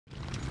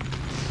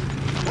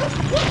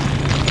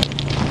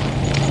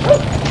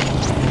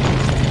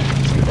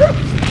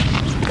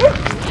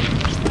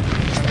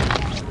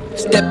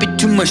Step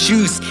into my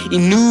shoes,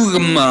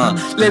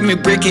 Inuugapta. Let me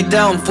break it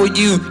down for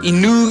you,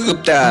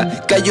 Inuugapta.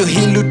 Kayo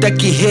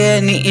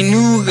hilutaki ni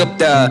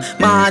Inuugapta.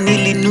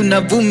 Maanili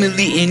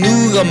nunavumili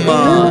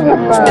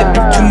Inuugapta. Step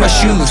into my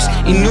shoes,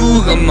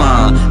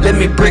 Inuugapta. Let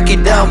me break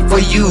it down for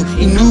you,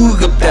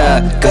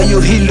 Inuugapta. Kayo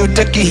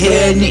hilutaki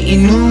ni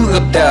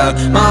Inuugapta.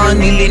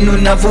 Maanili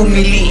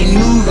nunavumili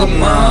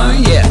Inuugapta.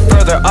 Yeah.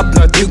 Further up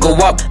north you go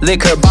up,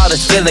 liquor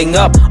bottles filling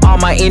up. All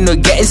my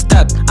Inuit getting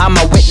stuck. I'm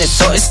a witness,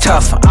 so it's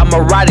tough. I'm a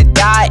ride or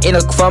die,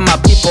 Inuit for my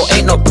people,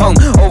 ain't no punk.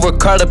 Over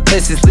crowded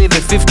places,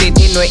 leaving 15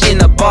 Inuit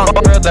in a bunk.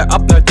 Further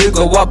up north you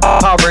go up,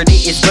 poverty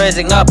is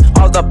rising up.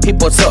 All the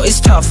people, so it's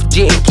tough.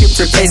 G and keeps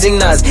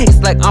replacing us.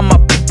 It's like all my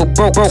people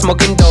broke,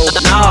 smoking dope.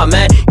 Nah,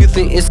 man, you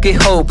think it's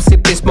good hope,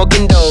 sipping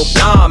smoking dope.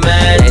 Nah,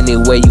 man.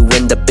 Anyway, you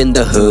end up in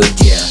the hood,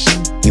 yeah.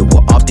 You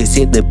will often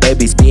see the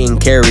babies being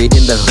carried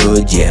in the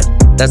hood, yeah.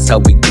 That's how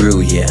we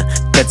grew, yeah.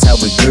 That's how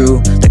we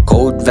grew. The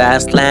cold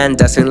vast land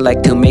doesn't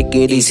like to make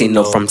it easy.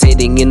 No, from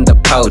sitting in the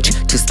pouch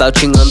to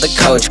slouching on the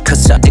couch.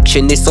 Cause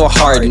addiction is so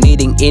hard,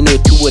 needing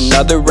Inuit to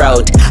another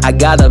route. I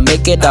gotta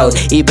make it out,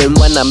 even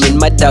when I'm in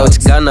my doubts.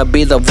 Gonna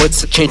be the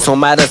voice of change, so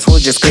might as well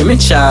just scream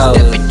and shout.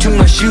 Step into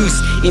my shoes,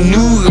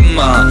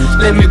 Inuugapta.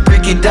 Let me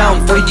break it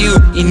down for you,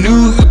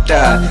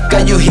 Inuugapta.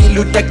 Kayo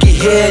hilutaki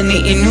ni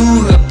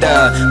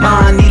Inuugapta.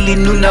 Maanili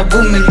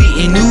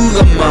nunavumili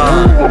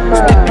Inuugapta.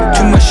 Step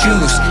into my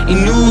shoes,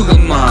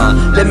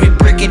 Inuugapta. Let me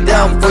break it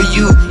down for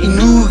you,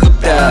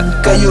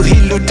 Inuugapta. Kayo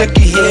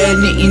hilutaki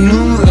ni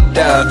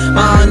Inuugapta.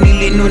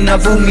 Maanili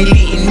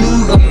nunavumili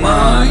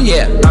Inuugapta.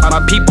 Yeah, my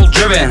people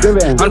driven,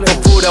 hunt for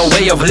food, a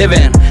way of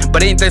living.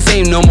 But ain't the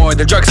same no more,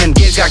 the drugs and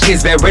kids got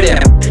kids bedridden.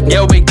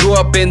 Yeah, we grew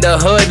up in the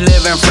hood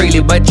living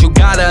freely, but you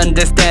gotta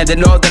understand that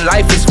northern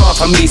life is far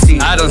from easy.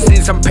 I done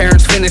seen some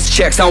parents finish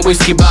checks on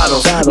whiskey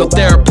bottles. No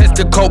therapist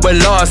to cope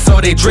with loss, so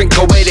they drink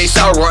away their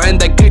sorrow. And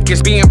the good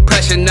kids being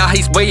pressured, now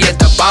he's way at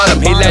the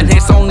bottom. He let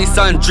his only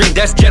son drink,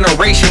 that's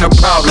generational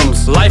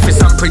problems. Life is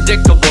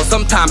unpredictable,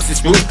 sometimes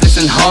it's ruthless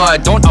and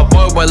hard. Don't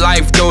avoid what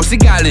life does, you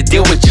gotta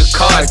deal with your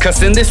cards.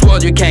 Cause in this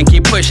world you can't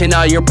keep pushing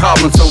all your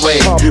problems away.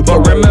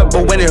 But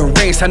remember when it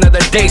rains, another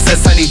day's a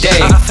sunny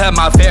day. I've had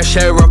my fair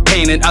share of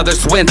pain and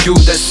others went through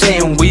the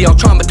same. We all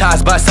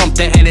traumatized by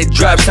something and it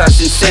drives us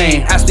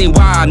insane. Ask me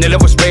why, the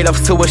level rate of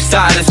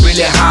suicide is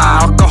really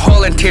high.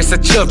 Alcohol and tears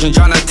of children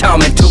trying to tell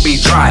me to be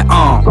dry.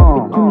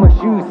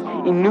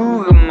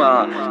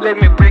 Inuugapta. Let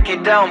me break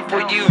it down for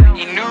you,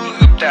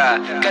 Inuugapta.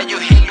 Kayo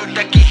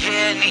hilutaki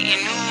ni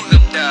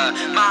Inuugapta.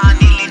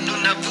 Maanili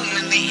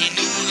nunavumili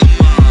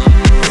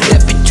Inuugapta.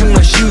 Step into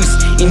my shoes,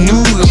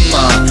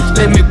 Inuugapta.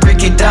 Let me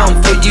break it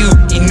down for you,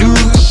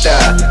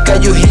 Inuugapta.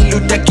 Kayo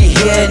hilutaki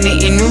ni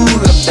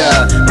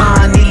Inuugapta.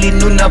 Maanili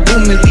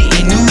nunavumili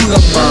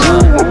Inuugapta.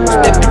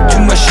 Step into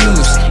my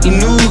shoes,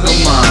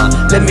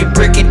 Inuugapta. Let me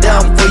break it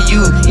down for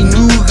you,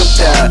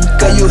 Inuugapta.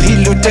 Kayo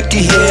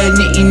hilutaki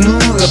ni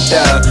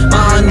Inuugapta.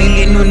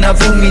 Maanili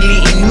nunavumili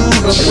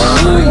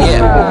Inuugapta.